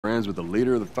Friends with the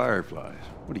leader of the Fireflies.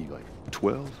 What are you, like,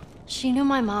 12? She knew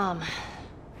my mom,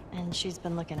 and she's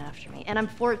been looking after me. And I'm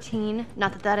 14,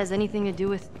 not that that has anything to do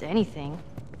with anything.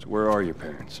 So where are your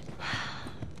parents?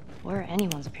 Where are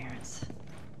anyone's parents?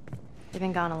 They've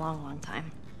been gone a long, long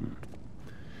time.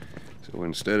 So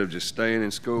instead of just staying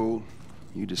in school,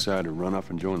 you decide to run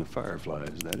off and join the Fireflies,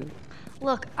 is that it?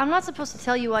 Look, I'm not supposed to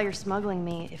tell you why you're smuggling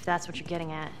me, if that's what you're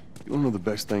getting at. You wanna know the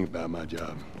best thing about my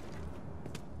job?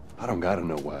 I don't gotta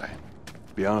know why.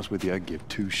 To be honest with you, I give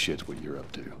two shits what you're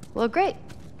up to. Well, great.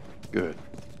 Good.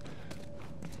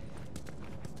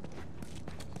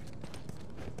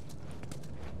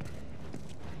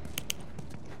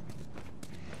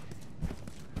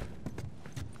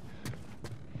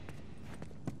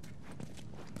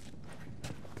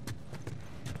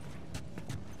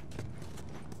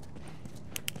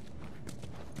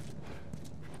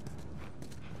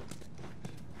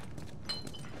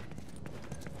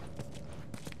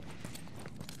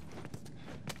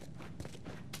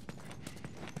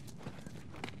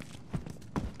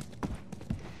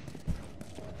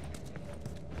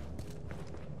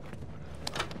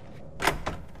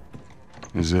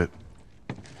 Is it?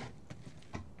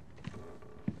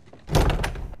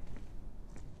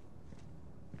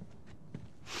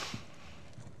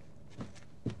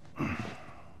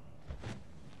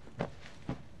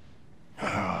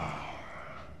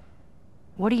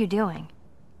 What are you doing?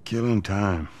 Killing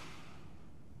time.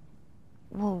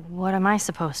 Well, what am I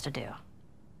supposed to do?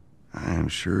 I am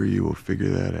sure you will figure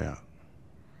that out.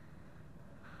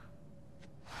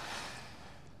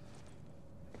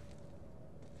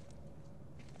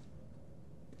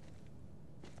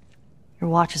 Your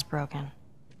watch is broken.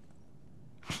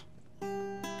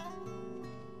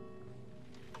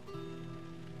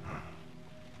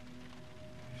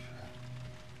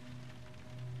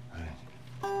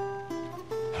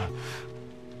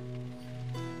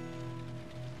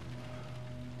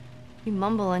 You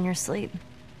mumble in your sleep.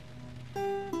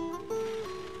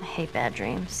 I hate bad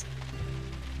dreams.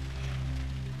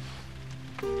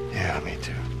 Yeah, me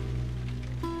too.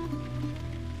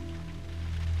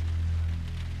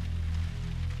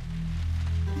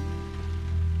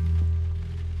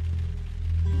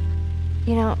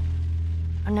 You know,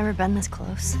 I've never been this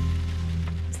close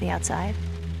to the outside.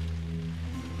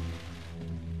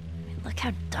 I mean, look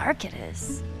how dark it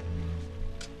is.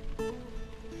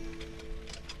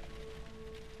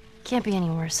 Can't be any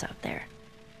worse out there.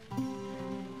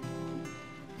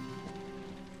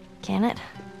 Can it?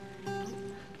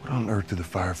 What on earth do the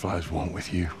Fireflies want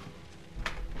with you?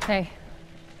 Hey.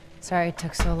 Sorry it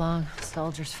took so long.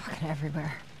 Soldiers fucking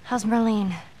everywhere. How's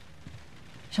Marlene?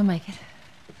 She'll make it.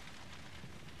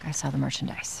 I saw the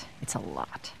merchandise. It's a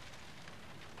lot.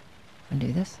 Wanna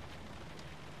do this?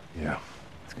 Yeah.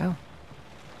 Let's go.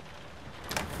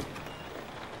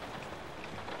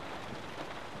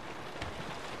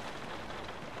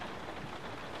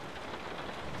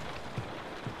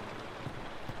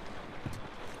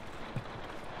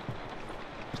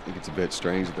 Think it's a bit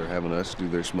strange that they're having us do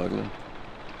their smuggling?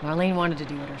 Marlene wanted to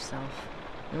do it herself.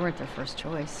 We weren't their first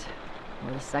choice.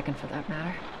 Or the second, for that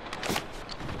matter.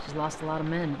 She's lost a lot of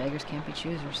men. Beggars can't be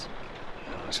choosers.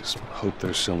 I just hope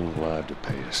there's someone alive to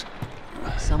pay us.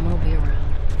 Someone will be around.